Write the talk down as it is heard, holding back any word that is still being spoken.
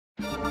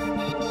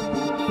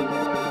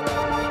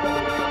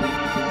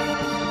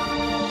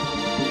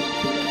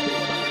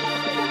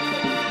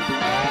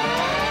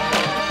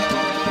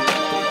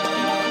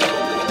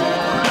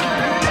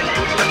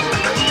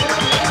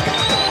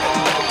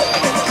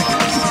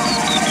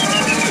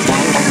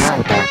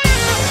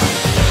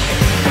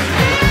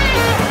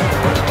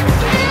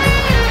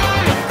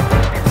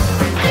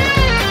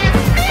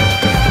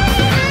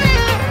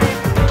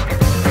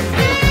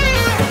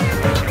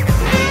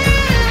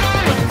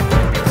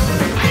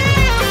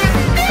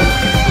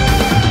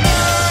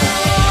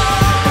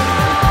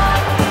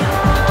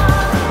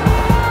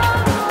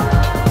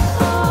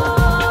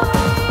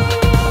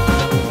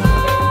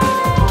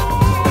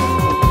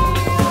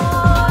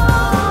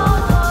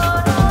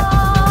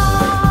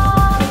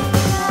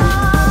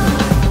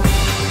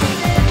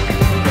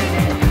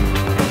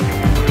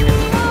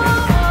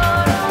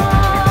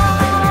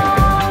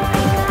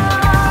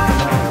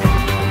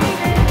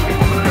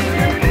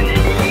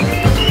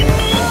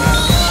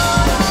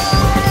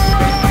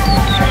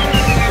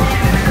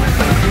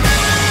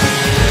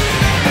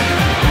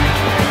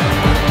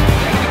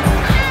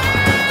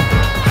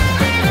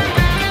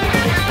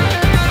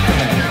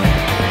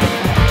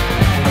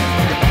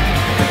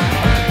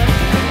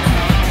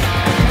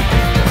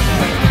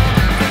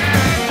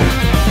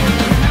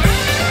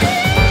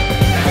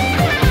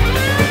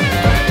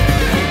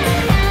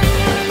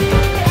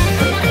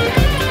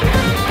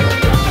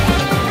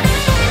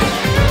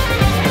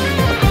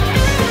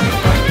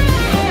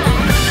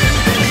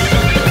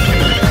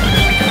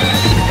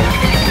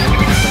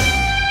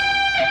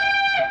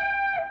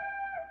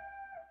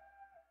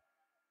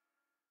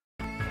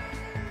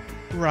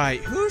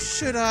Right, who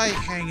should I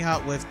hang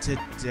out with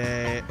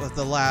today? With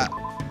the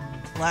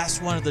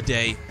last one of the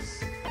day.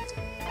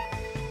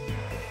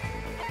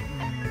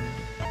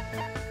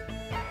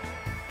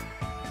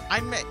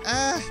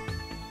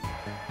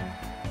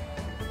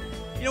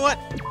 You know what?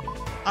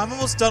 I'm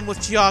almost done with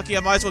Chiaki. I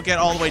might as well get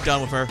all the way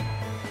done with her.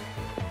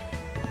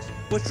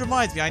 Which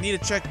reminds me, I need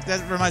to check.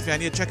 That reminds me, I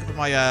need to check up on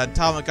my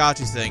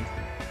Tamagotchi thing.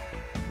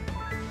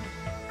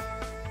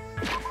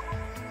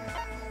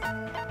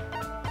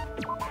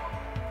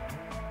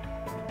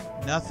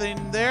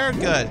 Nothing there?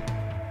 Good.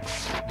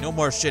 No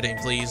more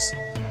shitting, please.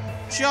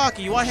 Chiaki,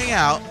 you wanna hang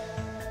out?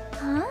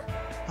 Huh?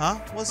 Huh?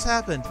 What's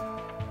happened?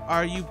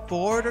 Are you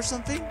bored or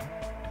something?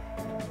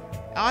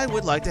 I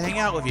would like to hang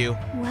out with you.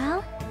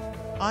 Well?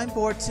 I'm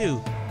bored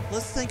too.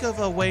 Let's think of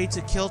a way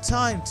to kill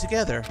time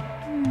together.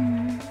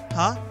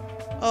 Huh?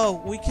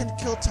 Oh, we can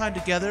kill time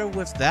together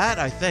with that,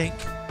 I think.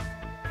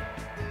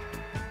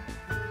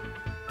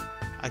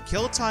 I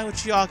kill time with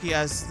Chiaki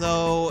as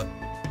though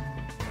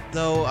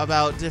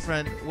about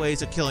different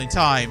ways of killing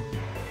time.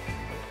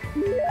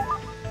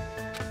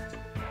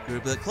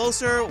 Group a bit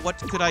closer. What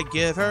could I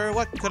give her?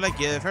 What could I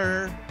give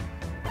her?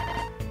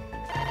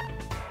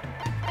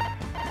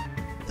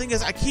 Thing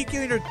is, I keep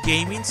giving her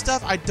gaming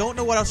stuff. I don't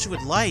know what else she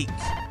would like.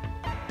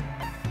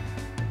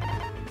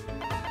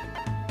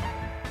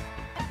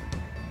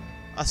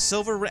 A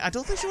silver ring. I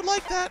don't think she would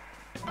like that.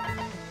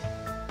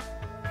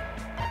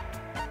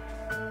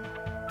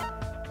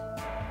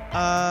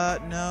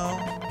 No.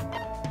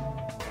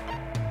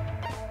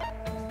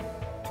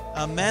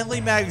 A manly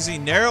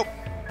magazine. Nope.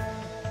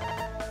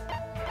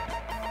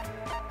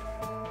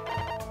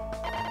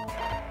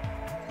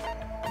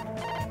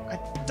 I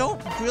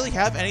don't really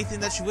have anything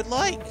that she would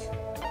like.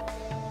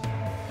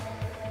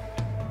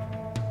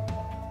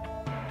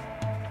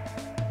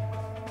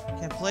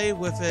 Can't play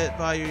with it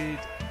by your...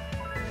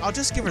 I'll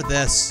just give her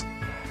this.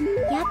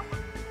 Yep.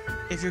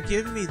 If you're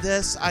giving me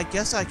this, I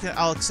guess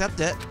I'll accept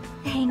it.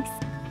 Thanks.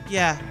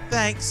 Yeah,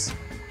 thanks.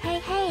 Hey,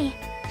 hey.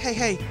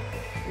 Hey,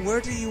 where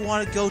do you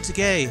want to go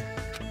today?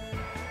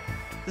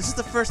 This is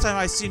the first time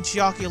I've seen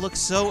Chiaki look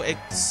so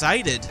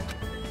excited.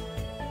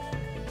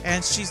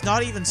 And she's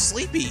not even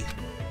sleepy.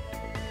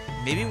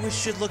 Maybe we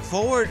should look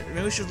forward.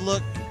 Maybe she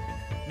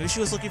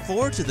was looking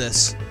forward to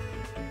this.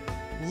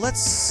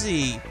 Let's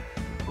see.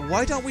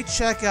 Why don't we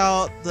check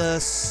out the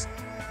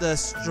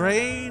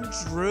strange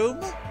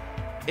room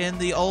in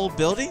the old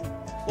building?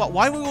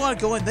 Why do we want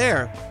to go in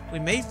there? We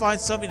may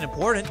find something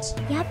important.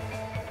 Yep.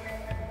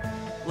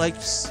 Like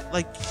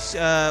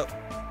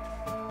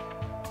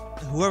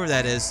whoever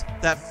that is,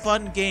 that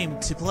fun game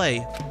to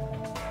play.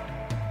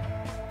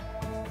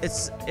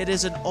 It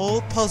is an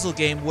old puzzle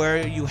game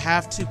where you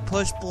have to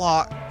push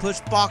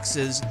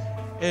boxes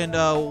in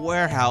a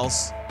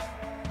warehouse.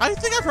 I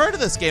think I've heard of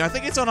this game. I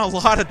think it's on a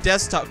lot of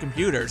desktop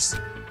computers.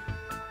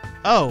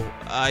 Oh,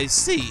 I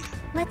see.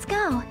 Let's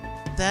go.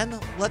 Then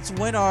let's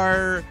win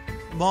our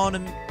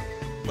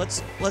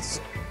let's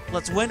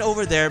win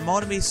over there,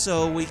 Monami,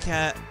 so we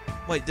can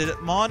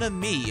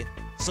Monami,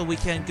 so we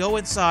can go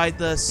inside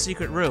the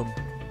secret room.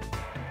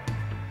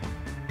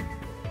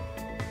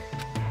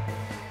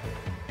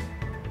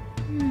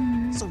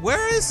 So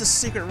where is the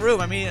secret room?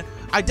 I mean,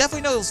 I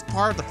definitely know it was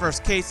part of the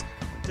first case.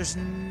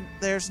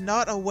 There's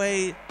not a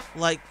way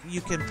like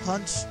you can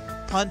punch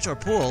or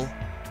pull.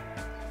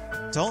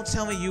 Don't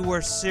tell me you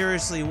were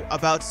seriously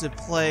about to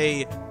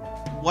play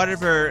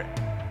whatever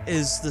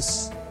is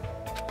this...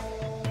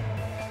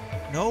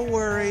 No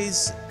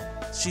worries.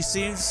 She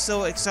seems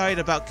so excited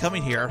about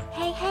coming here.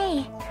 Hey,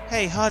 hey.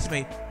 Hey,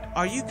 Hajime,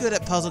 are you good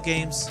at puzzle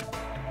games?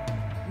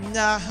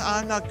 Nah,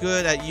 I'm not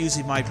good at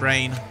using my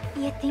brain.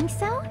 You think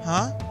so?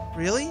 Huh?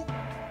 Really?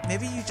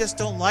 Maybe you just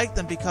don't like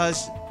them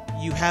because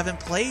you haven't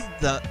played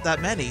that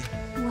many.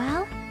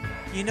 Well?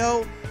 You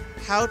know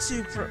how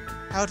to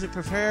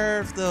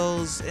prepare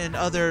those in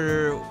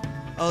other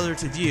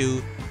to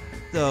view,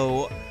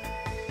 though,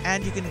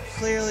 and you can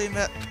clearly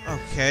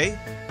okay.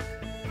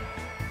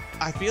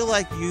 I feel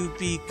like you'd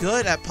be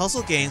good at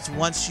puzzle games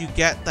once you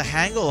get the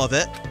hang of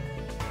it.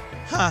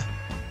 Huh?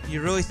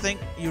 You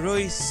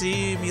really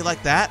see me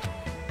like that?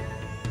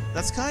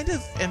 That's kind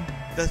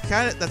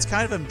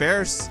of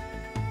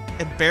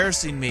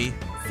embarrassing me.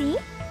 See?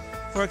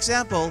 For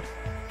example,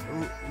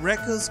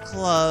 Reku's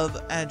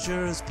Club and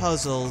Juro's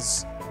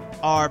Puzzles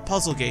are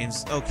puzzle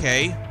games,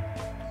 okay?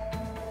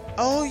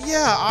 Oh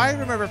yeah, I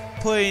remember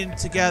putting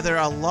together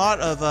a lot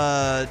of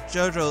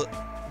JoJo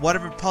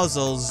whatever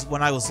puzzles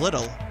when I was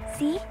little.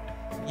 See?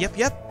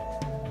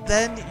 Yep.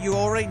 Then you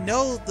already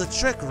know the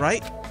trick,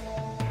 right?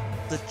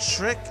 The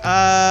trick,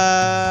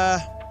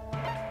 I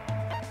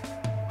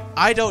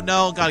don't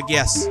know, gotta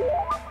guess.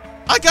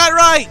 I got it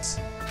right!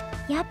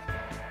 Yep.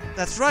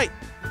 That's right.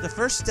 The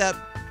first step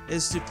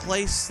is to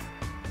place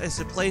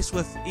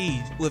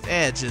with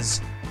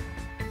edges.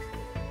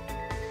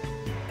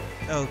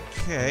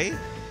 Okay,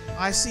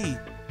 I see.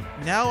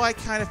 Now I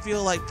kind of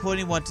feel like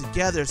putting one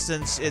together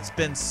since it's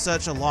been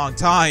such a long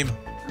time.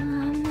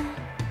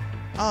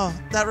 Oh,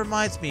 that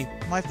reminds me.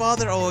 My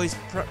father always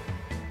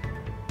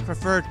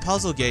preferred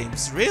puzzle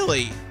games.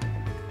 Really?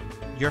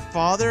 Your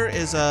father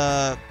is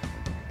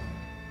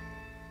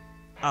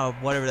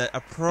whatever that,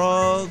 a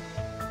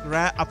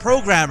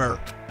programmer.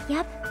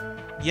 Yep.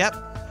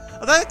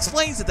 Well, that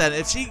explains it then.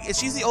 If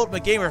she's the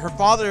ultimate gamer, her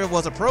father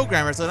was a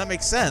programmer, so that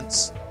makes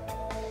sense.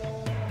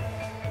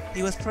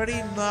 He was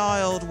pretty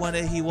mild when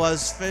he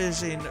was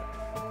finishing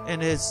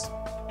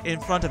in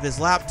front of his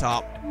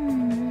laptop.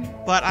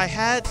 But I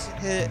had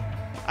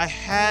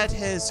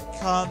his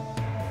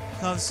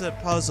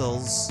concept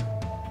puzzles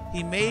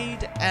he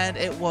made, and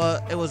it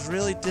was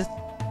really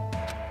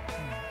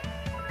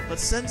but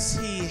since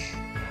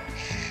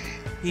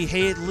he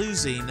hated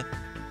losing,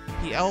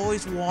 he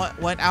always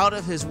went out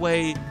of his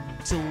way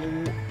to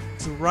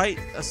write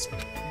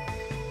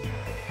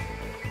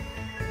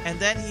and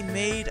then he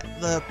made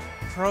the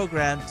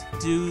program to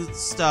do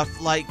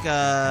stuff like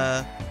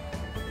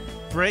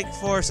break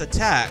force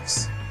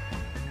attacks.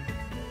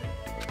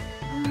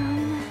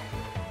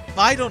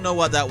 I don't know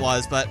what that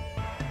was, but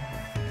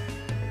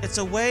it's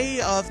a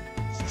way of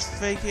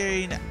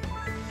figuring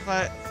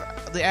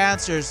the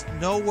answers.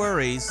 No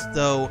worries,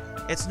 though.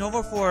 It's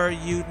normal for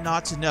you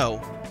not to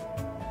know.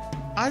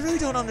 I really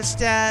don't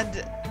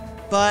understand,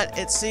 but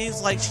it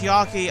seems like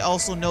Chiaki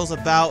also knows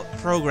about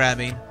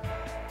programming.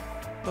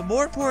 But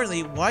more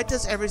importantly, why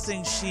does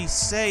everything she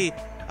say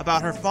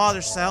about her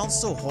father sound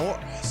so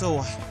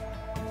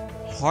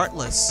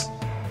heartless?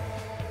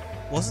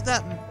 Wasn't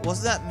that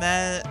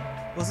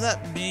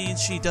mean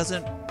she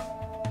doesn't?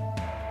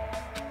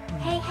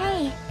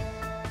 Hey.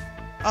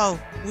 Oh,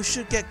 we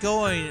should get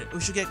going. We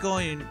should get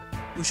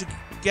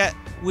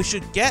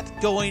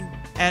going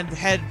and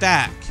head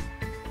back.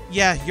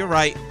 Yeah, you're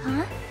right.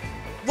 Huh?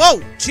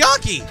 Whoa,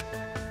 Chiaki!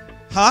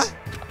 Huh?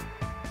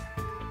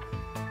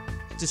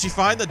 Did she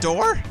find the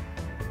door?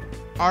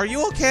 Are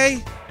you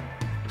okay?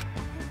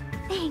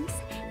 Thanks.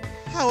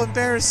 How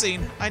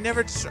embarrassing. I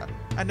never try.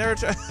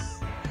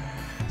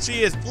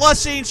 She is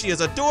blushing, she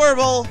is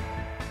adorable.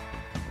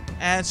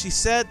 And she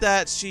said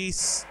that she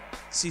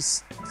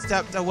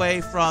stepped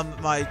away from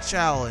my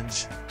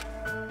challenge.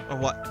 Or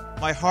what?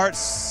 My heart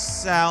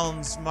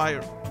sounds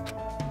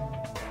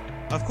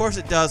Of course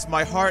it does.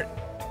 My heart.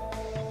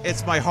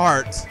 It's my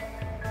heart.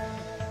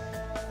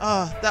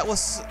 That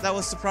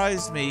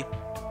surprised me.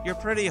 You're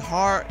pretty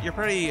hard.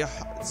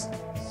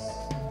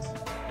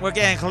 We're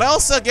getting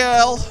closer,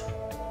 girl.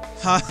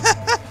 Huh?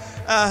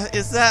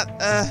 Is that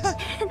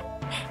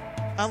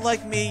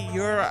unlike me,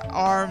 your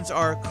arms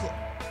are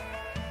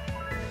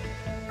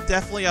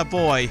definitely a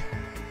boy.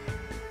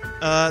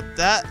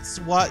 That's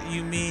what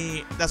you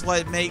mean. That's what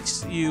it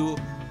makes you.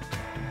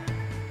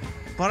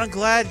 But I'm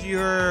glad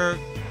you're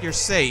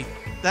safe.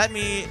 That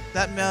mean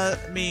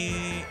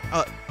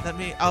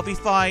I'll be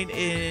fine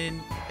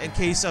in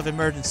case of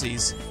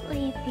emergencies.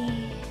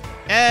 Sleepy.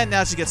 And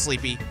now she gets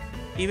sleepy.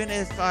 Even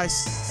if I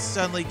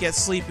suddenly get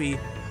sleepy,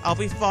 I'll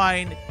be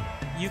fine.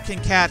 You can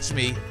catch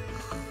me.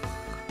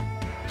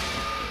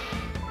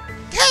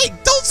 Hey,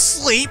 don't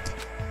sleep!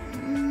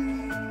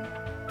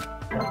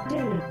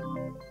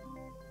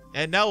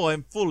 And now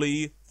I'm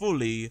fully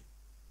in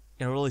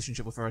a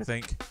relationship with her, I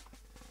think.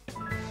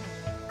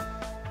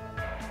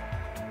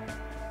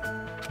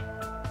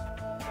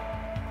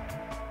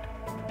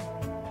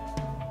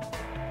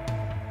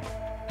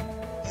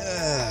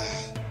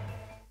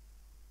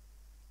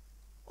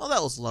 Well,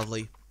 that was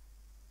lovely.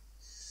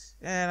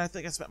 And I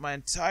think I spent my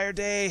entire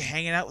day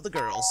hanging out with the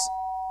girls.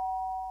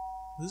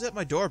 Who's at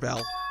my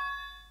doorbell?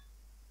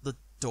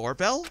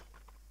 doorbell?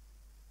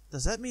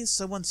 Does that mean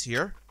someone's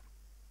here?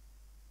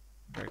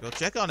 Better go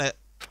check on it.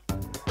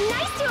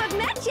 Nice to have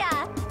met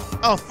ya!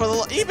 Oh, for the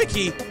little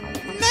Ibiki!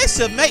 Nice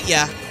to meet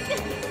ya!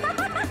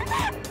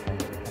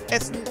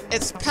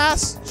 It's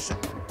past...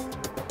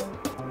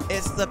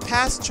 It's the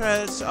past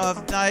treasure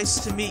of nice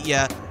to meet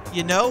ya.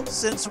 You know,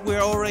 since we're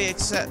already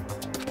accept...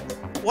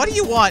 What do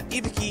you want,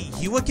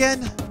 Ibiki? You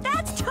again?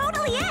 That's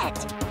totally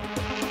it!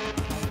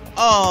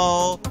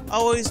 Oh,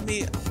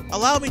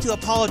 allow me to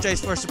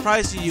apologize for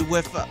surprising you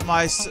with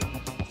my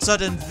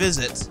sudden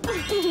visit.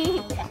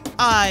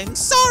 I'm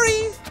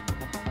sorry.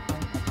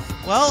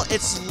 Well,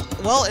 it's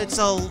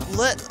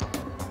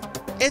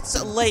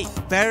late.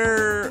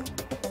 Better.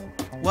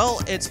 Well,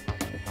 it's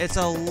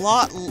a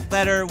lot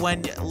better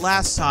when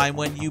last time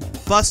when you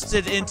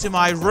busted into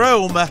my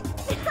room.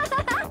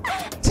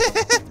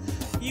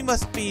 You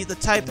must be the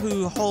type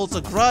who holds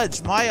a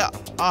grudge. My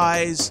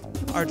eyes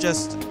are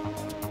just...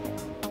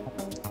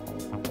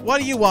 What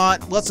do you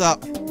want? What's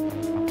up?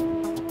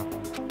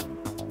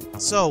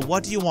 So,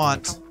 what do you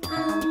want?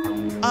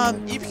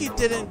 Ibiki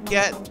didn't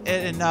get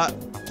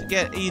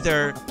it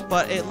either,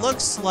 but it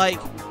looks like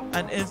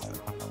an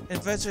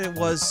invitation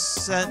was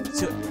sent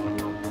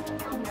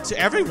to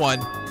everyone.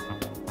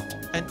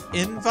 An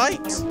invite?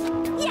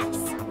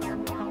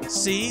 Yes!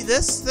 See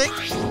this thing?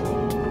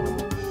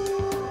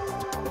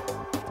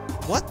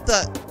 What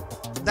the?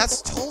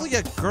 That's totally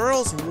a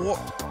girl's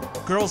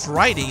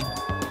writing.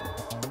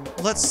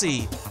 Let's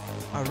see.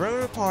 A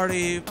regular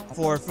party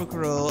for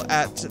Fukuro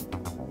at...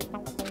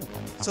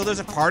 So there's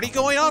a party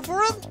going on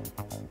for him?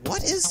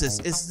 What is this?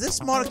 Is this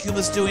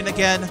Monokuma's doing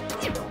again?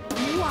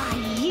 Why,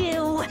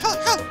 you...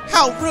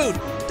 How rude!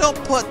 Don't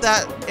put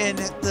that in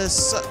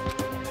this...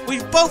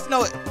 we both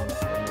know it.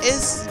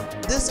 This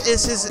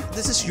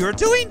is your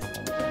doing?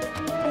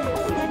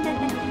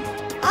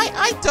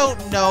 I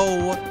don't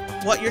know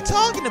what you're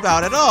talking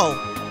about at all.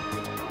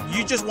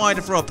 You just wanted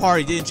to throw a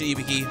party, didn't you,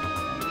 Ibiki?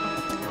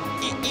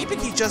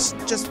 Ibiki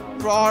just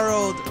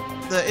borrowed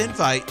the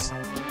invite.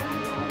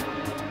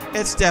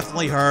 It's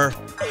definitely her.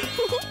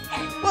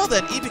 Well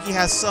then, Ibiki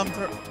has some...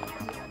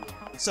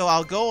 So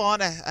I'll go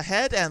on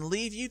ahead and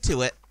leave you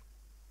to it.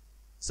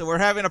 So we're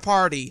having a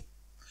party.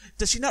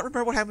 Does she not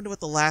remember what happened with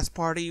the last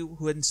party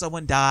when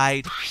someone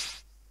died?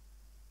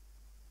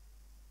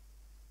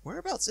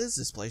 Whereabouts is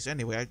this place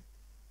anyway? I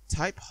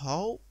type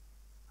ho?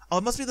 Oh,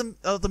 it must be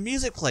the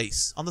music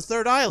place on the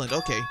 3rd island.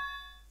 Okay.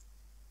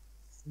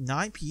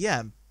 9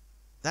 p.m.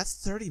 That's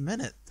 30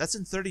 minutes. That's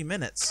in 30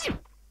 minutes.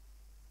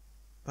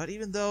 But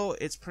even though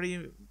it's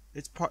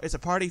a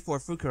party for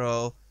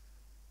Fukuro,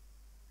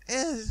 you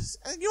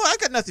know what? I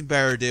got nothing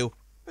better to do.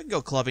 We can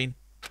go clubbing.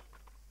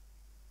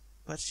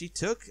 But she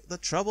took the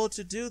trouble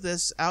to do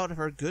this out of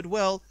her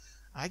goodwill.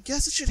 I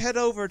guess I should head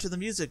over to the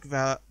music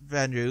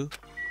venue.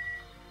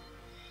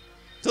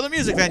 To the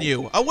music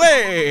venue!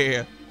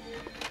 Away!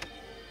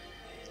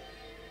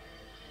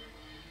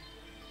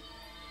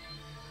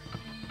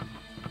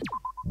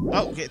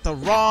 Oh, get the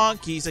wrong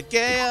keys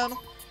again.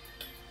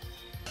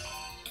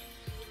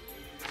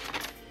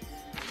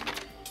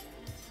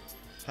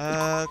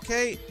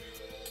 Okay.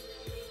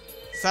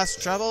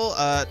 Fast travel,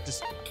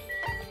 just...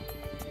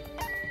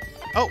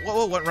 Oh,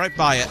 whoa, went right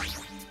by it.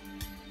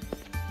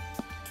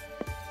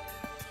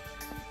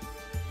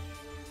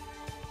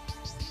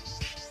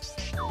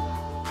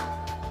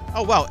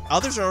 Oh, wow,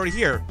 others are already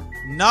here.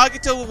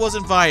 Nagito was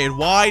invited.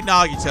 Why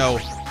Nagito?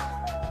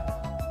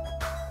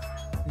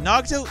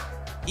 Nagito,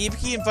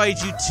 Ibiki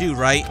invited you too,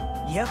 right?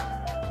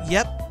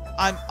 Yep,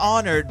 I'm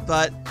honored,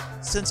 but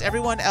since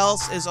everyone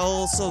else is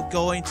also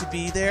going to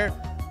be there,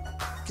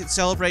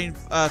 celebrating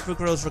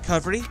Fukuro's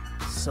recovery,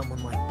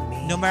 someone like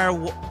me. No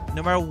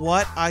matter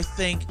what, I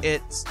think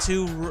it's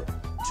too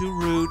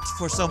rude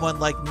for someone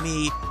like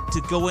me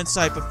to go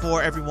inside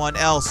before everyone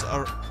else.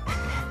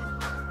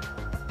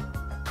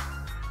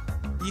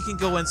 You can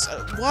go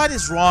inside. What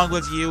is wrong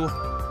with you?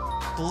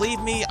 Believe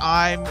me,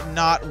 I'm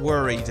not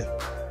worried.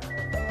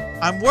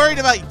 I'm worried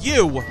about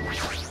you.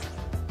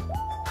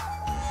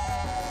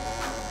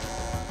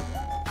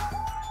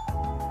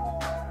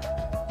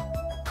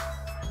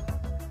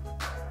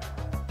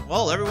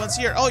 Well, everyone's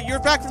here. Oh, you're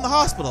back from the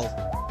hospital.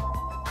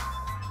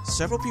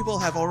 Several people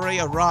have already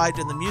arrived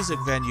in the music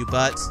venue,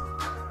 but...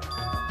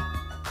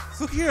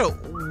 Fukuro,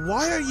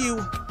 why are you...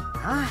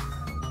 Huh?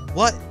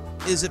 What?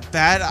 Is it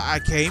bad I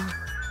came?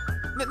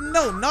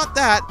 No, not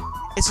that.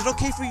 Is it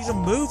okay for you to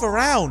move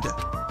around?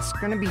 It's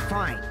gonna be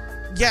fine.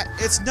 Yeah,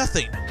 it's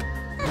nothing.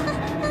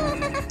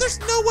 There's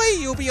no way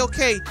you'll be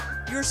okay.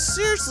 You're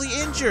seriously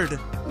injured.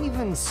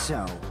 Even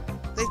so.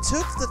 They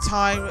took the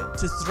time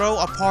to throw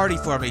a party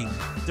for me.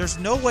 There's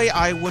no way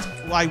I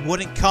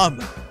wouldn't come.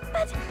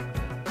 But...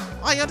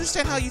 I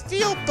understand how you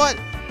feel, but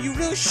you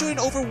really shouldn't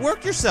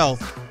overwork yourself.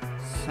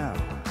 So...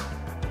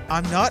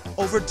 I'm not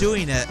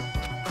overdoing it.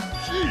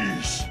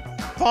 Sheesh.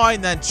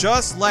 Fine then,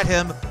 just let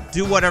him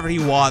do whatever he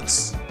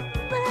wants.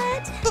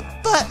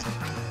 But...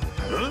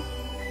 Huh?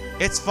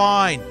 It's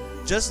fine.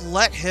 Just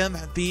let him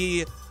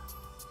be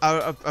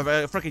a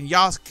freaking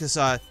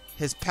Yakuza,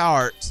 his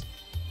part.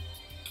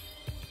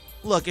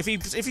 Look, if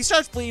he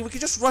starts bleeding, we can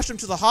just rush him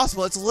to the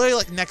hospital. It's literally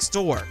like next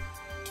door.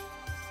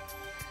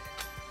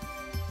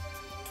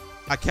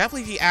 I can't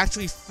believe he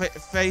actually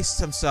forced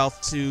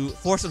himself to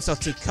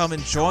come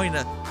and join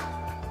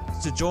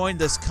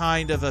this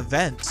kind of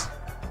event.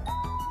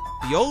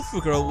 The old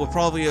Fukuro will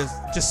probably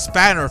have just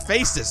spat in her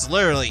faces,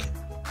 literally.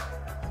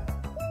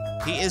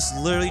 He is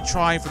literally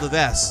trying for the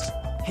best.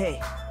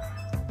 Hey.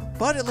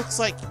 But it looks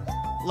like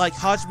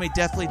Hajime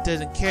definitely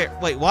didn't care.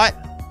 Wait, what?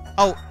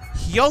 Oh,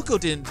 Hyoko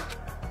didn't.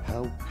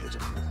 How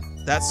pitiful.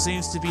 That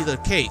seems to be the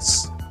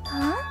case.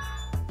 Huh?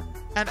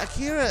 And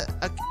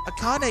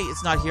Akane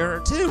is not here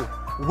too.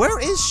 Where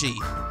is she?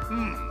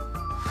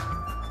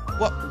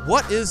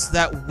 What is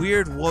that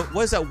weird? What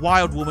is that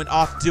wild woman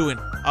off doing?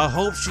 I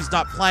hope she's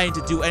not planning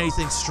to do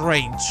anything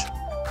strange.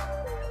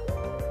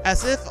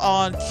 As if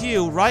on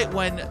cue, right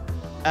when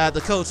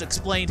the coach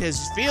explained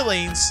his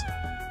feelings.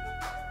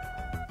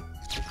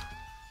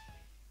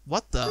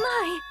 What the?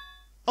 My.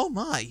 Oh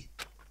my.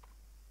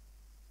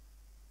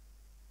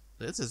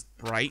 This is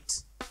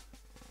bright.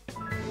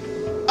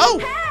 Oh!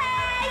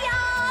 Hey,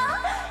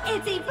 y'all!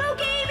 It's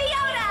Ibuki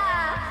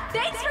Miota!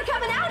 Thanks for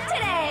coming out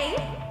today!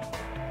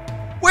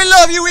 We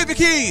love you,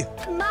 Ibuki!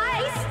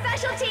 My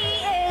specialty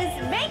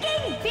is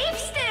making beef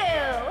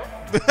stew!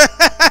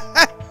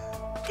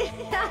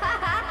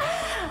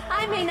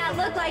 I may not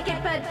look like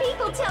it, but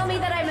people tell me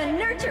that I'm a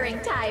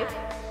nurturing type.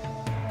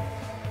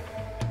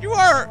 You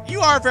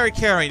are very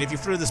caring if you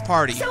threw this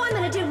party. So I'm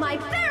gonna do my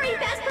very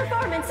best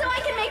performance so I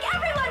can make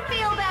everyone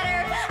feel better!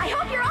 I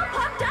hope you're all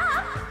pumped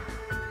up!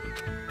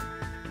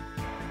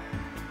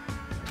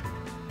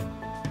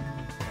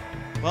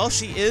 Well,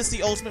 she is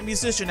the ultimate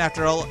musician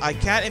after all. I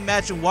can't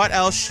imagine what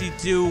else she'd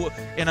do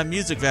in a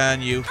music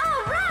venue.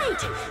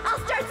 Alright! I'll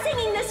start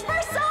singing this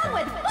first song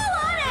with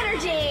full-on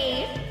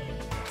energy!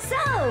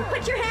 So,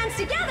 put your hands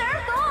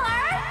together for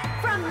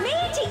From Me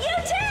to You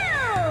Too!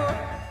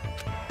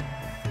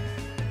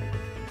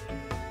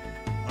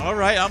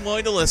 Alright, I'm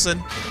going to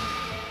listen.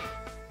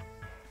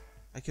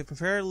 I can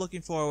prepare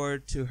looking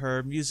forward to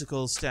her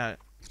musical stat.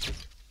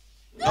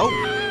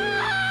 Oh!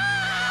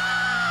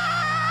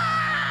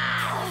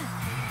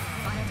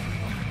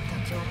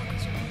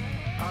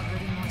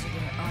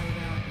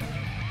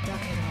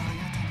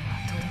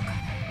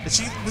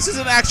 This is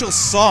an actual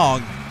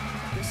song.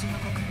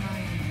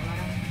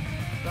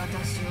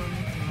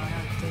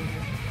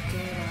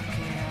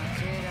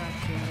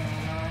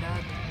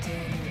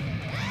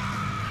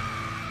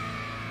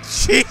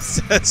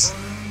 Jesus.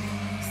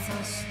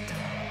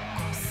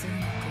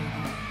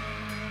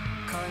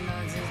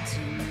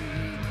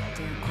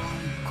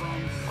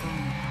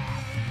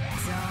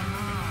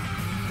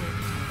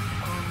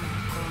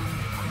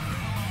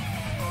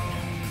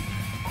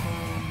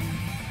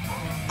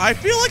 I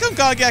feel like I'm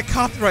gonna get a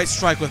copyright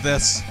strike with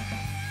this.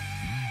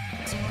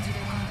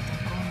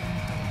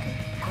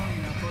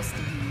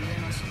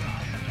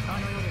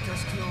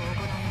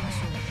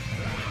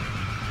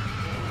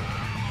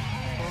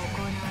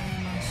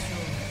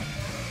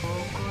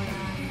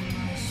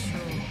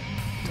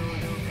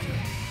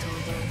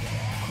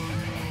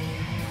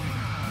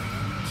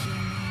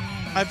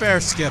 I better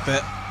skip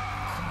it.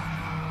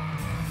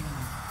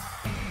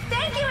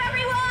 Thank you,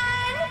 everyone!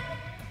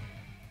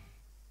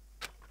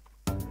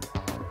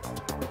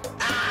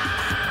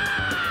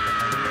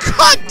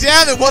 God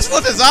damn it, what's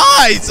with his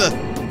eyes?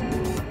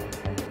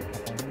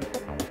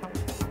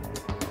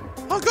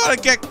 I'm gonna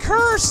get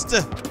cursed.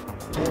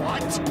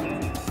 What?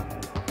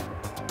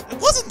 It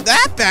wasn't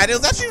that bad, it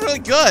was actually really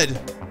good.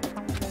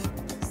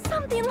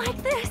 Something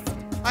like this.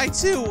 I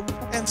too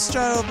am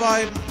startled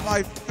by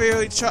my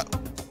fairy child.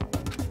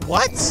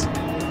 What?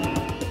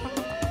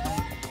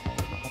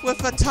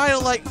 With a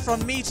title like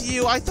From Me to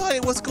You, I thought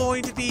it was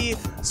going to be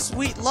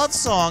sweet love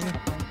song.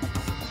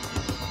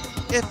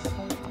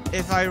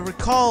 If I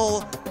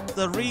recall,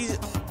 the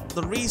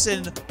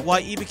reason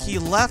why Ibuki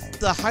left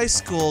the high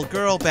school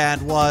girl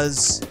band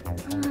was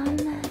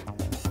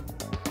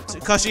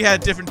because she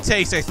had a different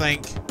taste, I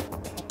think.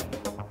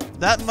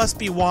 That must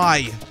be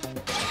why.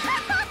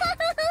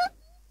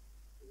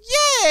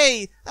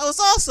 Yay! That was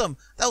awesome!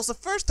 That was the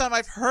first time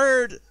I've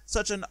heard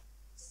such a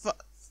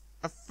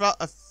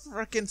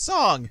frickin'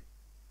 song.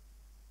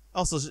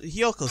 Also,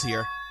 Hyoko's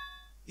here.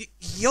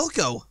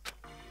 Hyoko!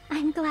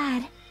 I'm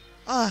glad.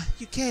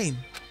 You came.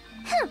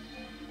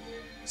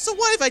 So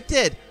what if I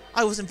did?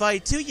 I was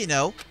invited too, you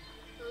know.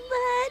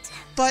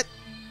 But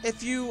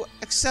if you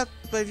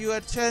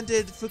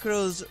attended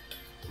Fukuro's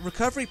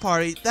recovery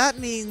party, that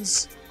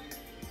means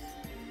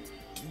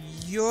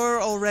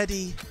you're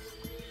already...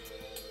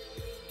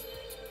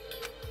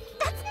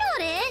 That's not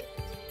it.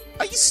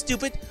 Are you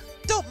stupid?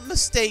 Don't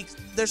mistake.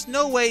 There's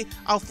no way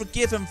I'll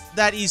forgive him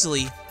that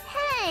easily.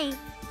 Hey.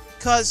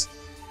 'Cause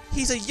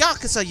he's a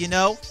Yakuza, you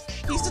know?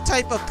 He's the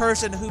type of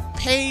person who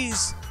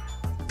preys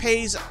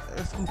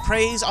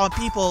on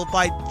people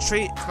by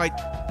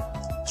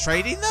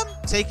trading them?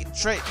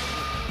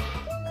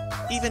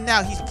 Even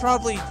now, he's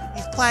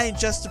planning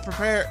just to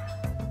prepare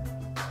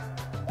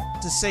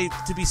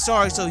to be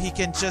sorry so he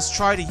can just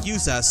try to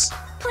use us.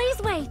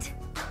 Please wait.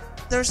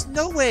 There's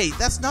no way.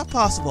 That's not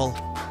possible.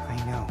 I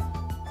know.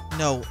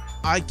 No,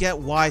 I get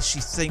why she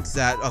thinks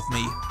that of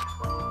me.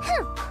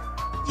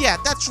 Yeah,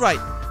 that's right.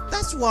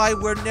 That's why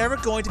we're never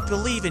going to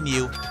believe in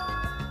you.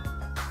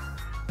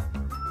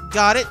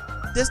 Got it?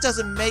 This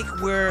doesn't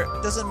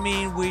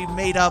mean we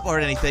made up or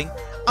anything.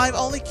 I'm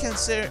only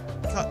considering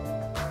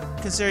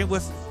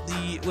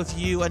with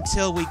you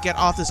until we get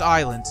off this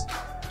island.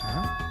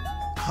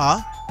 Huh?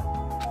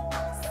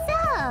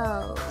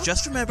 So...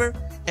 Just remember,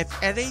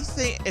 if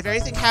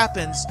anything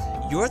happens,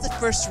 you're the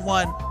first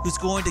one who's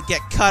going to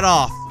get cut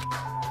off.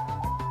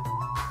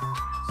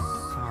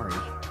 Sorry.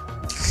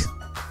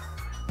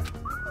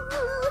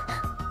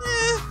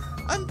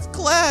 I'm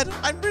glad.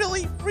 I'm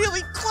really,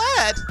 really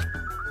glad.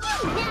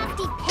 You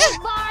nasty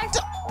pig bars!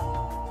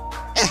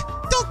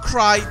 Don't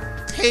cry,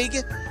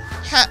 pig.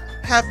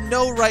 Have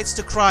no rights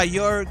to cry.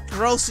 You're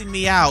grossing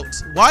me out.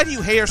 Why do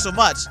you hate her so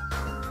much?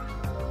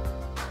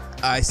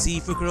 I see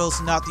Fukuro's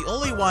not the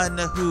only one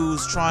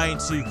who's trying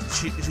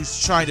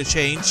to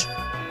change.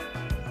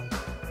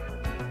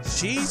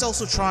 She's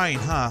also trying,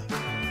 huh?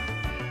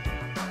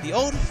 The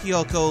old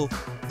Hyoko,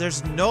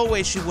 there's no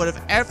way she would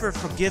have ever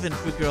forgiven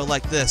Fukuro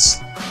like this.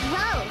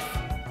 Gross!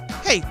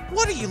 Hey,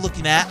 what are you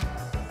looking at?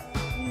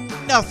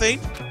 Nothing.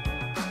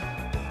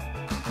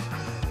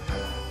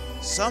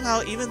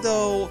 Somehow, even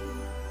though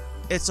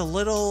it's a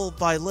little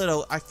by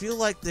little, I feel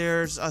like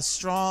we're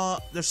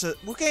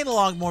getting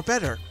along more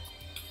better.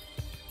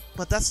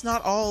 But that's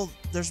not all.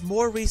 There's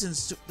more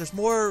reasons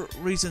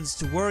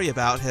to worry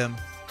about him.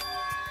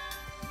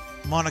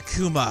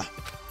 Monokuma.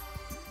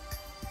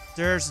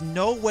 There's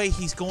no way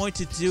he's going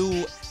to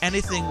do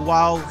anything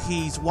while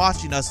he's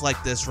watching us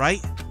like this,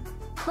 right?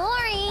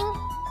 Boring!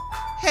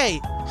 Hey,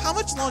 how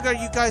much longer are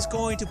you guys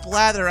going to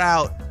blather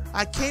out?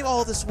 I came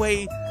all this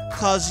way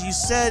because you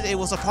said it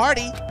was a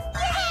party.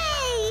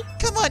 Yay!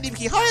 Come on,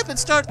 Ibuki, hurry up and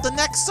start the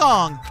next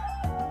song.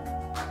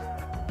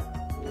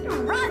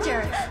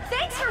 Roger!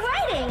 Thanks for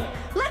writing!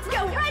 Let's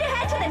go right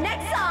ahead to the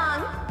next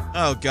song!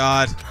 Oh,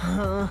 God.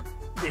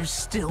 There's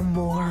still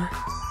more.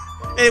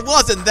 It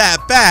wasn't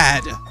that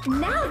bad.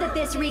 Now that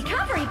this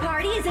recovery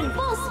party is in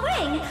full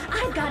swing,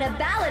 I've got a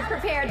ballad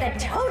prepared that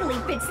totally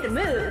fits the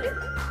mood.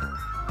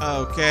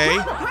 Okay.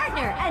 Grab a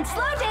partner and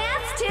slow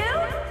dance to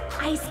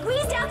I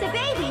Squeezed Out the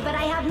Baby, but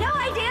I have no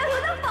idea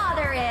who the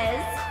father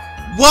is.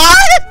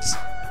 What?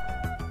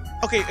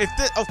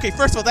 Okay,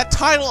 first of all, that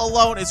title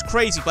alone is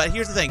crazy, but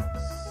here's the thing.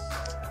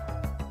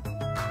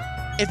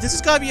 If this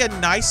is gonna be a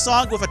nice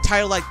song with a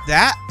title like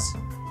that,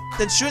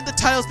 then shouldn't the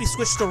titles be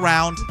switched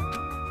around?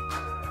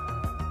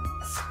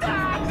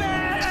 Stop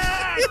it!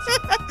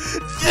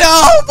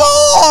 No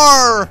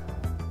more!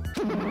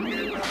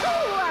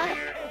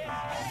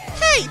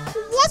 Hey,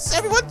 what's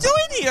everyone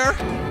doing here?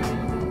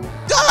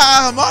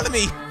 Ah,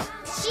 Monami!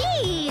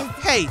 Jeez!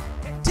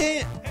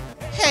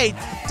 Hey,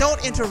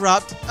 don't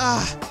interrupt.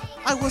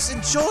 I was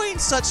enjoying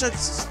such a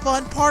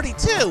fun party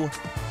too.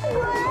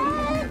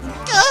 What?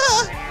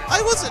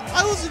 I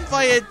was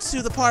invited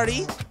to the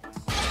party.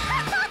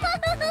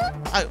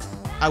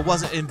 I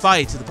wasn't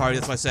invited to the party,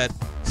 that's what I said.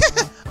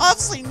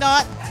 Obviously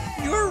not.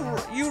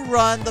 You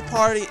ruined the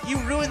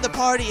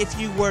party if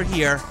you were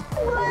here.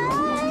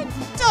 What?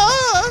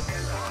 Duh!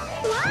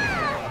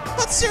 What?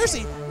 But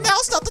seriously,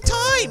 now's not the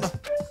time!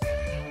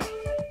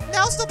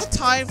 Now's not the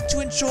time to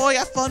enjoy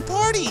a fun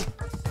party!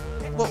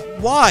 Well,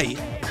 why?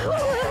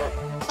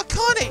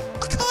 Akane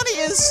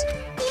is...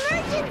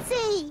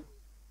 Emergency!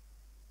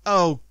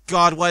 Oh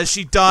God, what has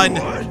she done?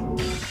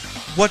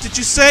 What did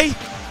you say?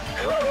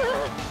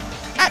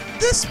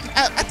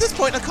 At this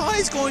point, Akane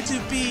is going to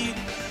be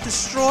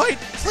destroyed.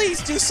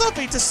 Please do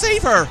something to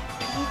save her!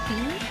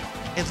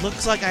 It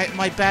looks like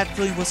my bad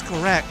feeling was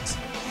correct.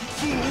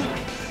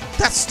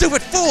 That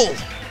stupid fool!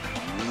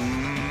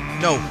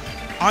 No,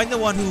 I'm the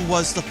one who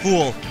was the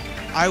fool.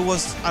 I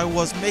was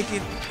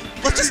making...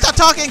 Let's just stop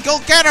talking and go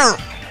get her!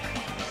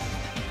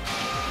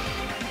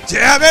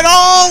 Damn it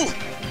all!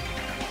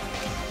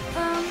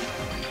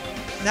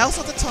 Now's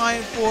not the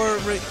time for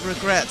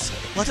regrets.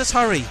 Let us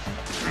hurry.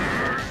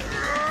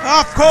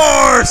 Of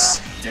course!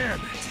 Damn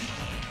it!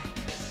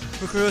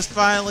 Fukuro is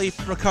finally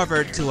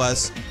recovered to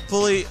us.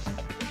 Fully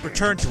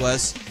returned to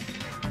us.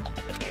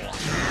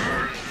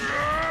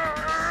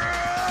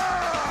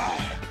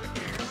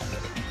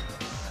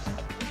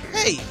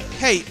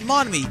 Hey,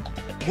 Monami,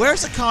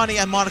 where's Akane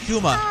and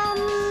Monokuma?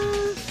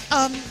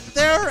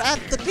 They're at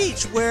the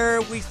beach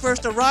where we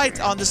first arrived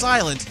on this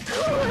island.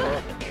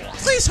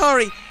 Please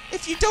hurry!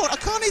 If you don't,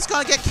 Akane's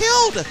gonna get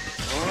killed!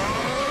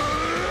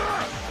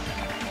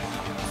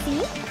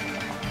 See?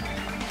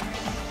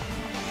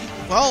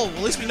 Well,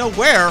 at least we know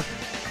where.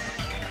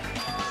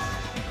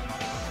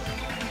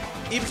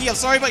 Ibuki, I'm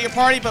sorry about your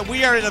party, but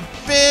we are in a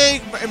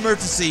big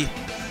emergency.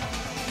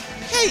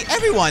 Hey,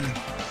 everyone!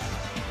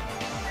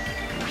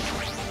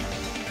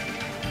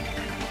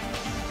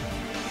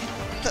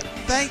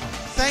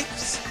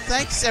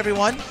 Thanks,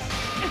 everyone.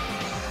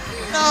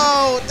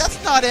 No,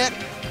 that's not it.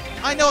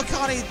 I know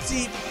Akane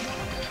deep.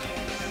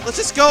 Let's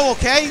just go,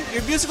 okay?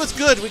 Your music was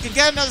good. We can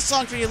get another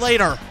song for you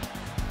later.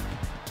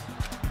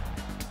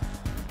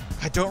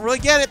 I don't really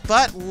get it,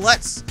 but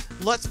let's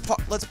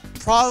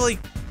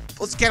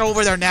get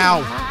over there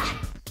now.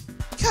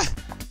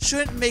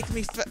 Shouldn't make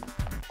me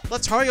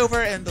let's hurry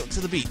over and to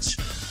the beach.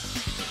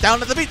 Down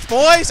to the beach,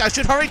 boys! I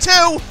should hurry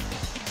too!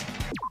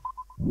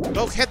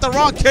 Don't hit the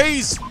wrong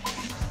keys!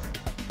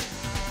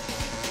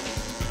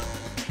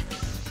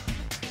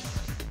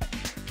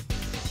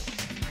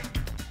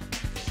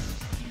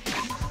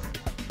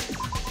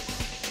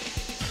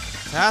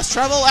 Fast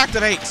travel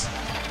activate!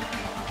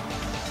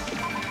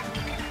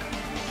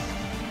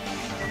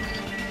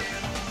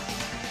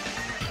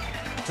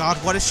 God,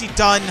 what has she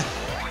done?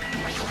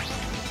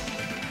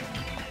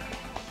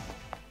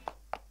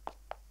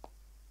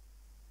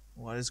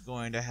 What is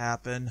going to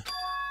happen?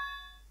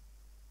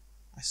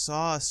 I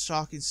saw a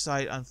shocking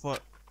sight on foot.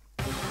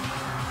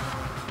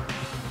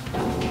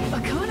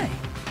 Akane!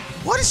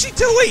 What is she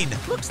doing?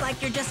 Looks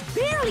like you're just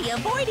barely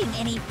avoiding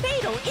any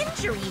fatal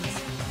injuries.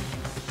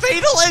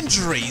 Fatal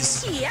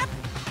injuries? Yep.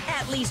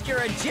 At least your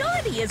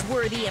agility is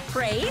worthy of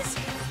praise.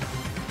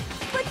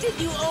 But did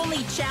you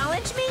only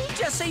challenge me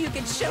just so you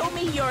could show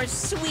me your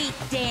sweet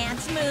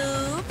dance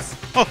moves?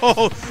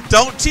 Oh,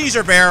 don't tease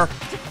her, Bear.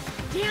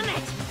 Damn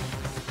it!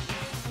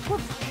 Well,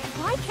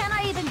 why can't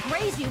I even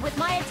graze you with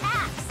my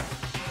attacks?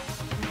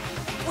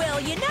 Well,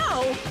 you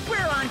know,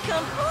 we're on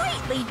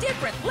completely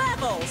different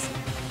levels.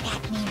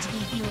 That means we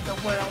view the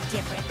world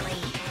differently.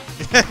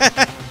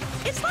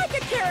 It's like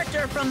a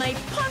character from a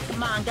punk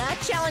manga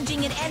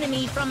challenging an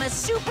enemy from a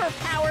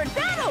super-powered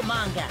battle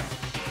manga.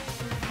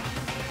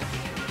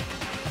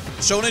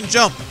 Shonen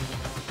Jump.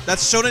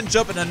 That's Shonen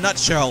Jump in a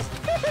nutshell.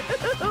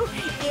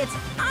 It's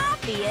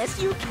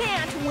obvious you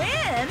can't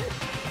win.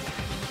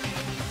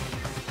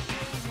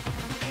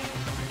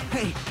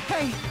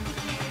 Hey!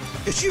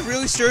 Is she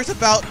really serious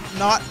about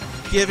not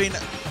giving...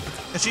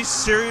 Is she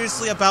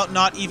seriously about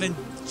not even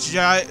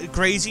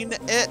grazing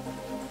it?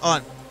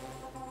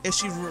 Is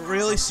she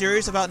really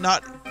serious about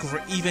not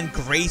even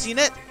grazing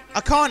it?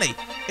 Akane,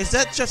 is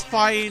that just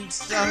fine?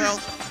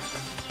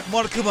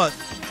 Monokuma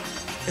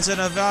is an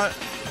about...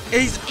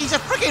 He's a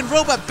freaking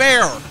robot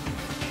bear!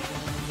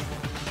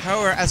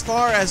 However, as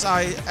far as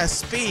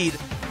speed,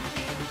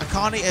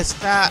 Akane is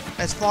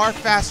far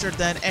faster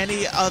than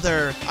any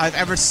other I've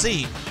ever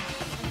seen.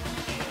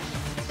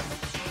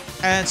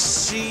 And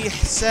she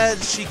said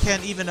she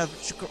can't even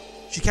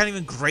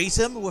graze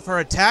him with her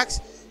attacks.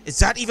 Is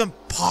that even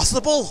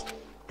possible?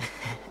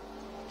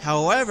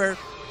 However,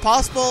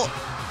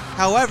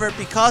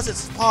 because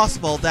it's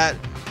possible, that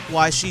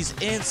why she's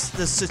in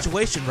this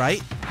situation,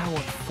 right? How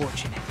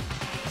unfortunate.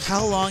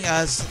 How long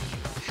as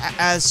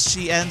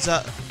she ends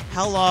up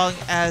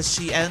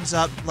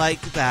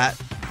like that,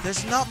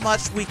 there's not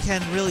much we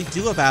can really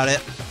do about it.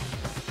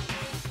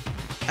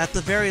 At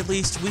the very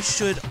least, we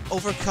should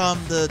overcome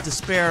the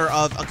despair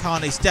of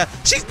Akane's death.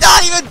 She's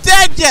not even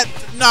dead yet,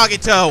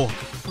 Nagito!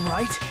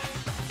 Right?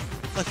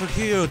 Like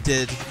Fukuyo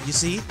did, you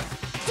see?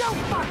 Don't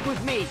fuck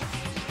with me!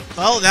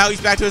 Well, now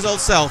he's back to his old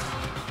self.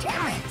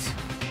 Damn it!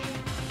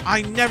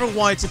 I never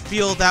wanted to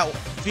feel that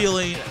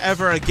feeling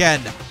ever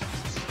again.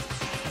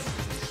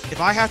 If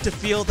I have to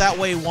feel that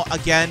way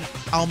again,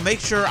 I'll make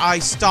sure I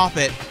stop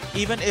it,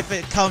 even if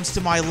it comes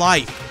to my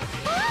life.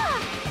 Ah!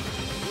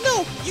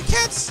 No, you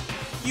can't.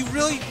 You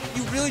really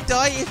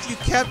die if you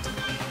kept.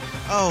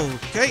 Oh,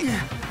 okay.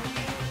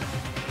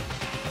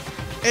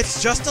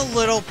 It's just a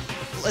little.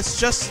 It's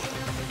just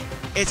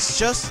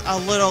a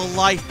little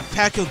life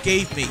Peko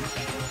gave me.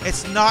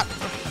 It's not.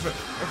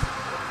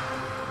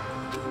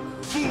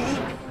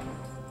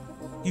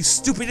 You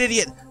stupid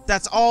idiot!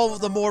 That's all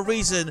the more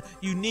reason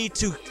you need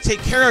to take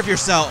care of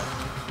yourself.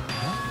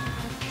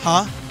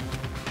 Huh?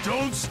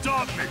 Don't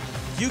stop me!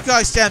 You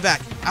guys stand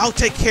back. I'll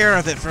take care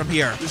of it from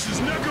here. This is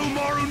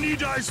Nekomaru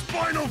Nidai's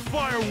final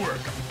firework!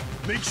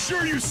 Make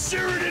sure you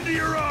sear it into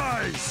your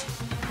eyes!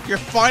 Your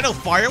final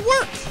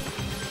firework?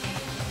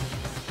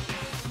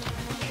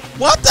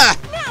 What the?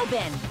 Now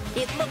then,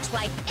 it looks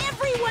like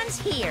everyone's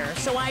here,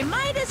 so I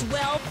might as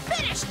well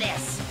finish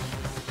this.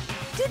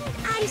 Didn't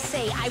I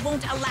say I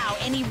won't allow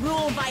any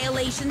rule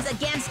violations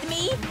against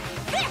me?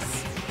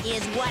 This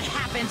is what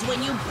happens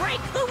when you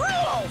break the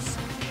rules!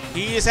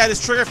 He has had his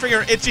trigger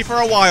finger itchy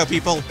for a while,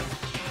 people.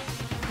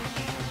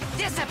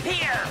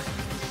 Disappear!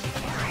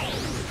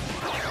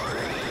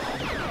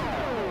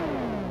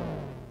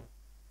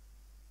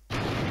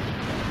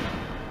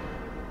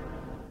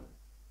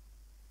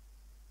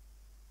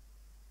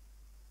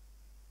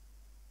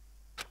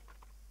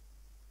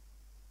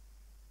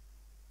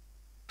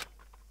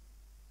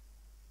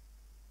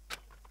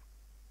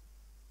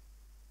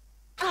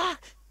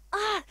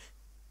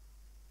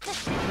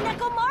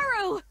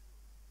 Nekomaru!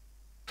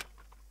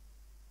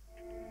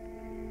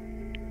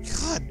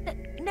 God.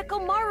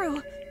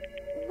 Nekomaru!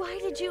 Why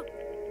did you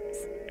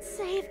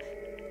save...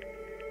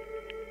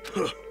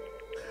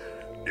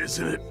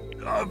 Isn't it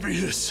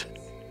obvious?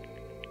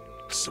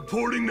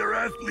 Supporting their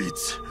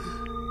athletes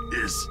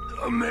is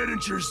a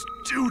manager's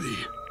duty.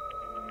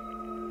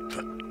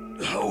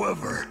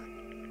 However,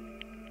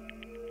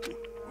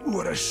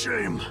 what a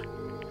shame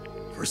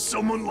for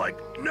someone like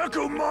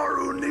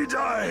Nekomaru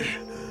Nidai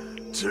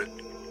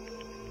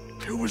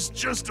It was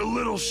just a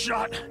little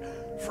shot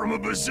from a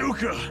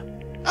bazooka.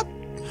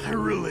 I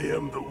really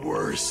am the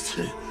worst.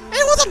 It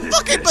was a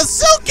fucking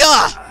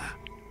bazooka!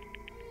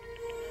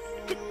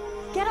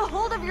 Get a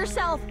hold of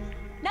yourself!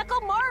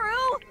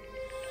 Nekomaru!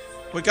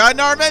 We got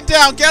our men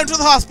down. Get him to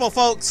the hospital,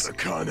 folks.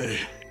 Akane,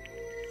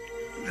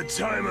 the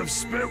time I've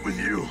spent with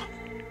you,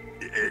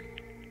 it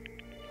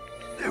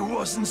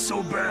wasn't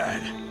so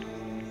bad.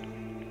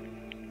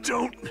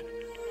 Don't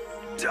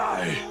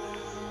die.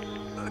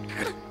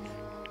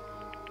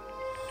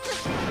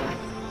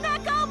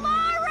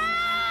 Nekomaru!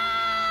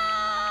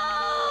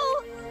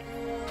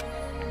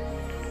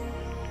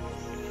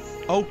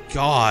 Oh,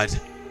 God.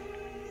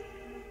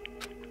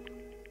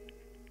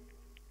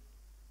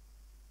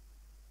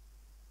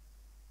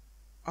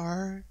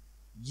 Are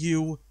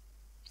you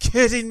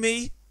kidding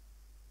me?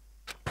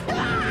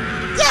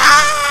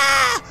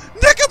 Ah!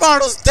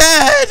 Nekomaru's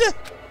dead!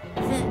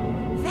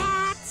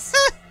 That's...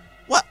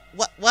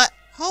 What?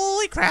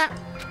 Holy crap.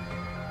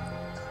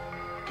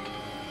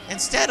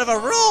 Instead of a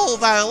rule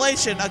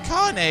violation,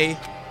 Akane...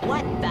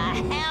 What the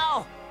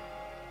hell?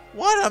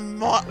 What did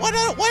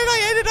I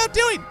ended up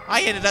doing?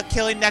 I ended up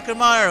killing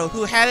Nekomaru,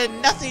 who had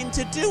nothing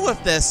to do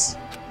with this.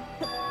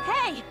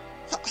 Hey!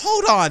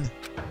 Hold on.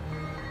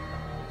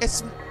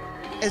 It's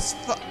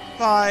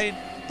fine,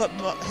 but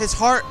his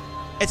heart...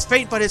 It's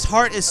faint, but his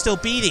heart is still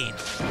beating.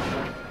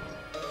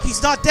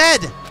 He's not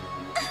dead.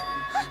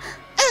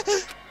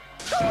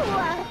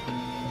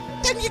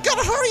 Then you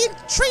gotta hurry and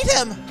treat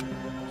him.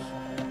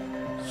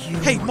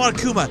 Hey,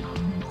 Monokuma,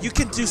 you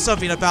can do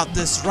something about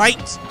this,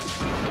 right?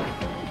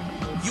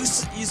 You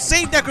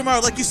saved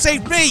Nekomaru like you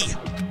saved me.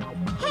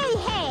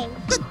 Hey!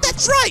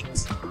 That's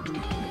right.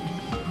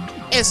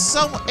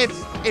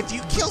 If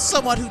you kill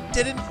someone who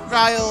didn't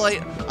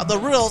violate the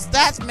rules,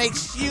 that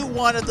makes you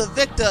one of the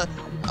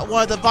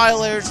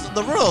violators of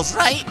the rules,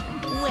 right?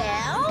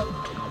 Well...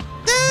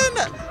 Then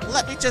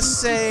let me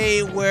just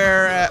say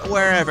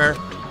wherever.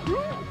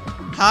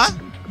 Huh?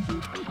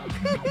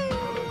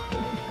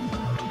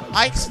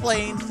 I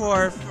explained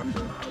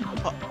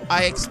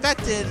I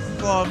expected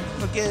from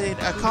forgetting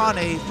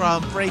Akane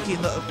from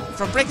breaking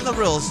the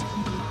rules.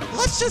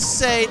 Let's just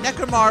say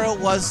Nekomaru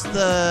was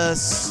the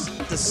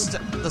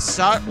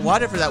start,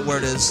 whatever that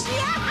word is.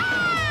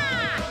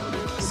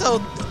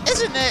 So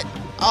isn't it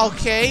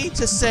okay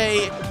to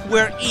say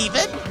we're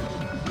even?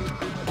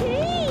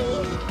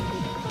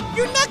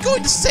 You're not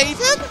going to save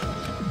him?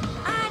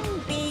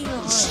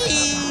 Unbelievable.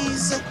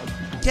 Jeez.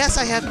 Guess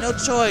I have no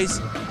choice.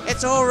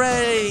 It's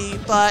already,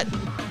 but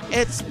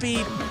it'd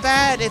be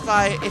bad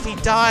if he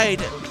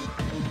died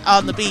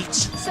on the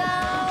beach.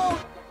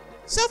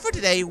 So for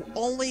today,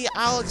 only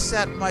I'll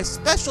accept my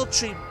special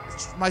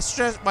my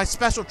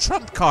special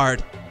trump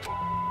card.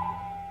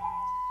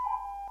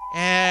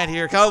 And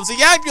here comes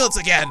the ambulance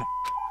again.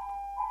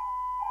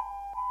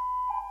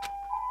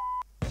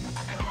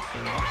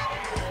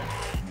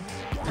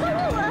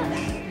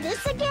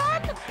 This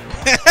again?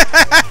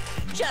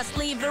 Just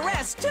leave the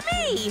rest to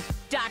me,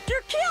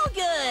 Dr.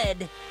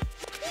 Killgood.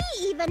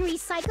 He even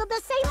recycled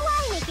the same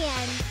line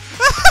again.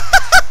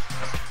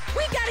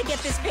 We gotta get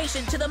this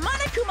patient to the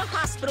Monokuma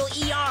Hospital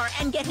ER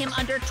and get him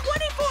under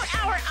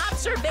 24-hour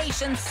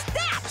observation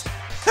stat.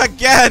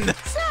 Again.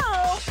 So,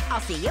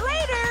 I'll see you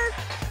later.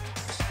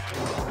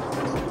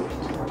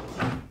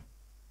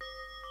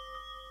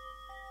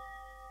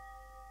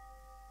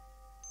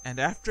 And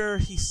after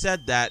he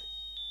said that,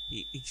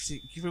 he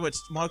pretty much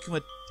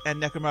Monokuma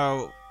and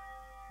Nekomaru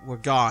were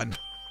gone.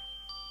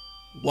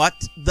 What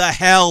the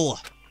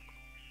hell?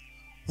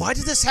 Why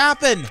did this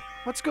happen?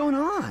 What's going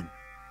on?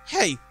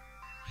 Hey,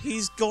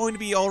 he's going to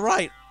be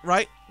alright,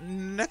 right?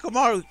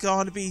 Nekomaru's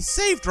going to be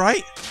saved,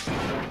 right?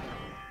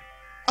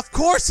 Of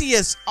course he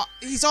is!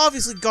 He's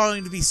obviously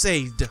going to be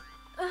saved.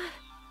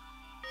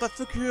 But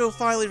Fukuro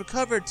finally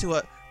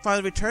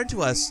finally returned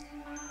to us.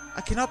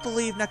 I cannot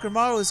believe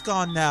Nekomaru is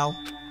gone now.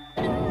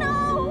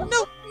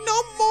 No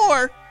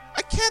more!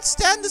 I can't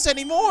stand this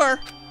anymore!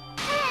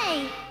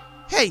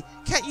 Hey,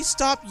 can't you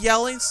stop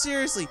yelling?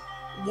 Seriously,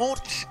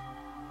 won't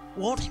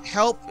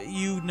help,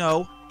 you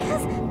know.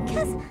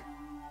 Cause...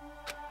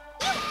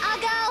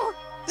 Uggo!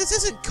 This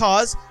isn't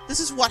cause. This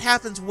is what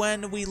happens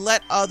when we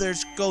let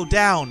others go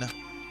down.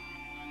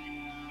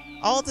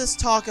 All this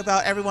talk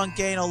about everyone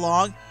getting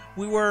along,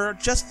 we were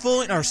just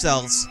fooling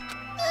ourselves.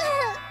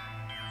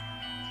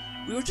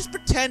 We were just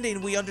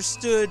pretending we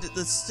understood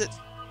the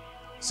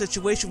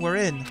situation we're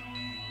in.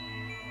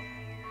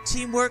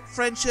 Teamwork,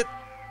 friendship,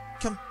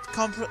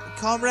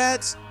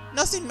 comrades,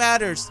 nothing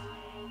matters.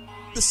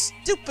 The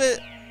stupid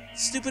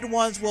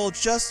ones will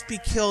just be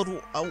killed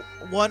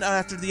one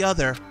after the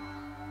other.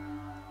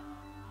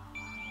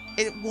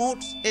 It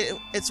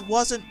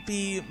wouldn't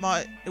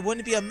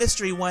be a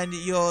mystery when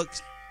you.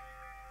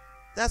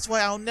 That's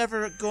why I'm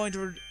never going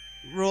to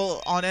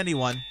rely on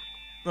anyone.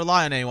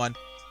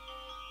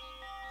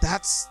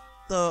 That's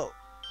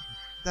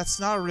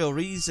not a real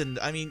reason.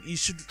 I mean, you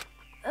should.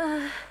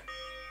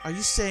 Are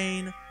you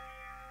saying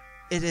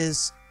it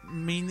is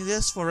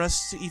meaningless for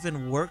us to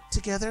even work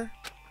together?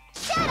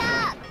 Shut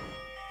up!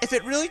 If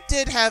it really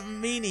did have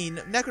meaning,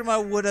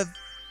 Necromar would have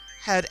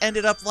had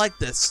ended up like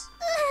this.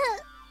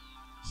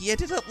 He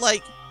ended up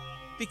like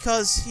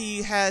because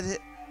he had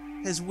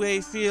his way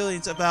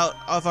feelings of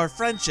our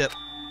friendship.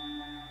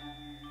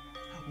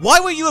 Why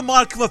were you and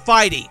Monokuma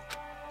fighting?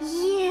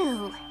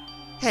 You.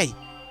 Hey,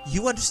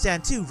 you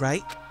understand too,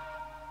 right?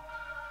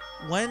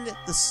 When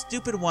the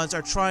stupid ones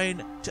are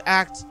trying to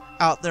act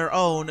out their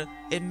own,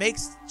 it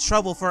makes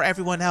trouble for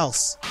everyone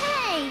else.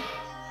 Hey!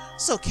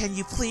 So can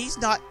you please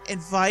not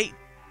invite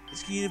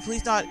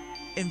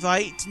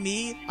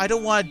me? I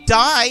don't want to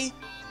die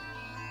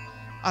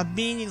a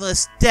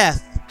meaningless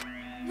death.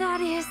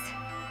 That is...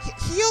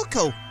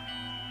 Hiyoko,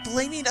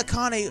 blaming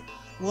Akane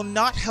will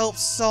not help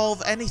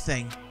solve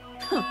anything.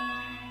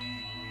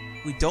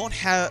 We don't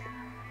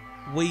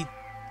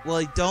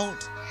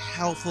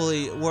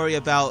helpfully worry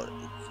about...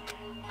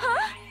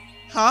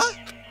 Huh?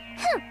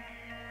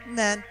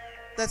 Man,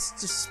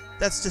 that's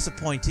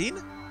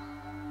disappointing.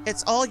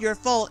 It's all your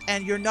fault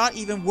and you're not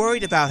even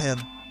worried about him.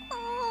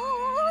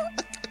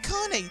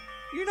 Akane,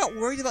 you're not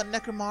worried about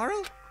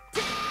Nekomaru?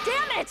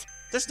 Damn it!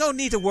 There's no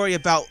need to worry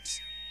about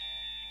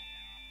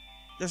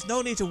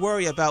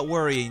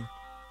worrying.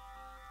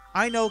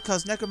 I know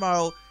cause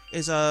Nekomaru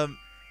is a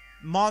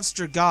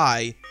monster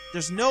guy.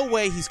 There's no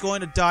way he's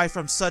going to die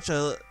from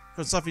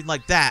something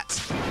like that.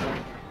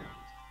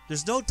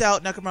 There's no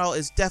doubt Nekomaru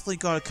is definitely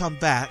going to come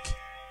back.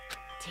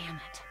 Damn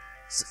it.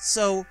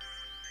 So,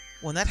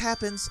 when that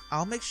happens,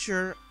 I'll make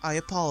sure I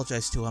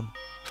apologize to him.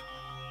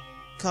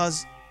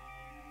 Cause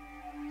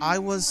I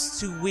was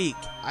too weak.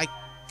 I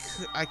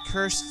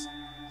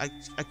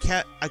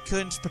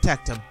couldn't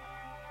protect him.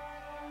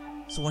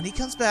 So when he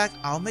comes back,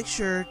 I'll make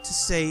sure to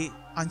say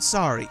I'm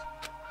sorry.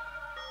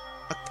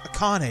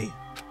 Akane.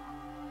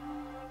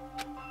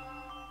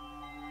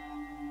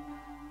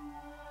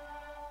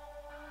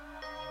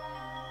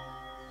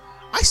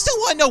 I still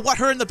want to know what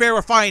her and the bear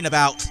were fighting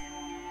about.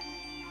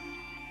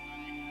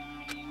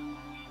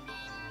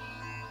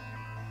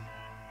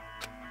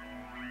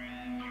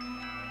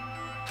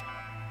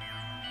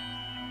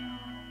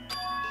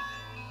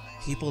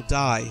 People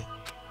die.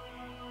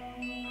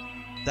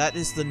 That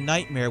is the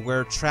nightmare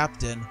we're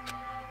trapped in.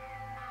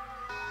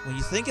 When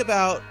you think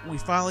about we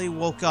finally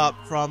woke up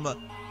from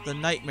the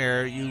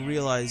nightmare, you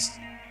realize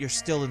you're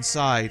still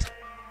inside.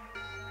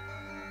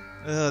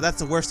 That's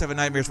the worst type of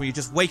nightmares where you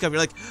just wake up, you're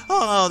like,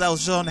 oh, that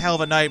was one hell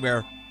of a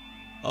nightmare.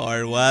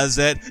 Or was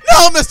it?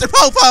 No, Mr.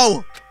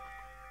 Popo!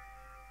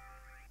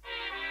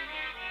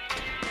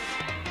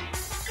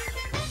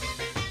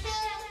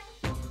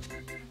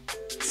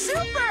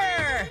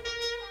 Super!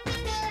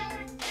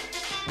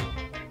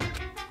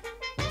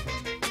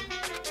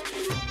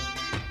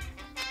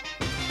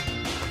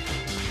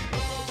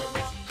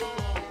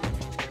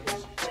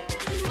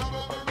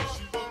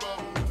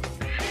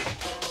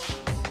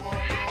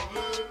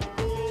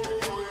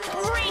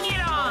 Bring it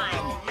on!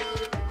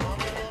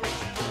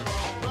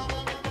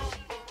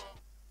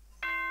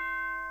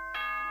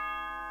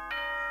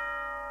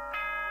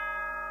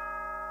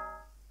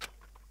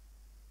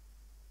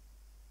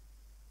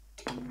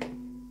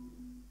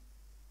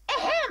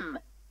 Ahem!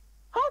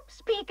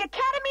 Hope's Peak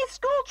Academy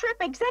School Trip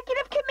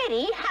Executive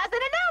Committee has an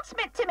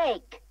announcement to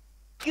make.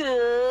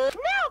 Good.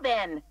 Now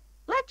then,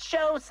 let's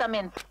show some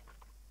info.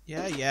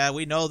 Yeah,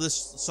 we know this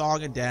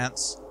song and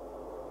dance.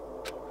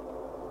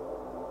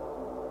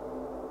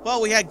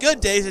 Well, we had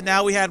good days, and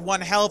now we had one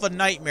hell of a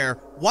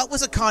nightmare. What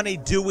was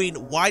Akane doing?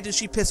 Why did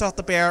she piss off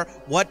the bear?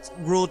 What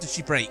rule did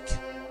she break?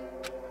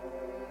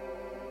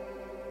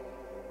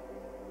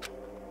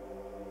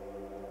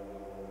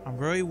 I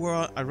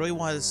really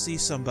wanted to see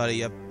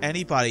somebody,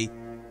 anybody.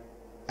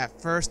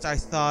 At first, I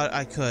thought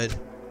I could.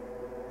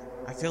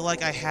 I feel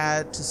like I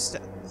had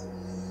to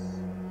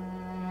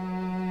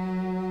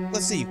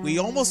Let's see, we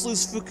almost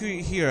lose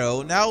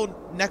Fukihiro. Now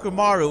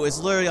Nekomaru is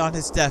literally on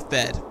his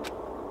deathbed.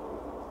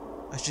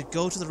 I should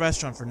go to the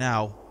restaurant for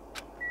now.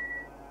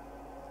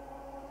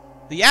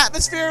 The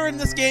atmosphere in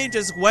this game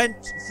just went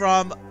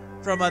from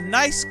a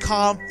nice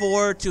calm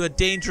 4 to a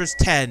dangerous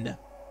 10.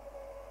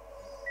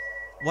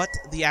 What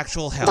the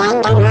actual hell?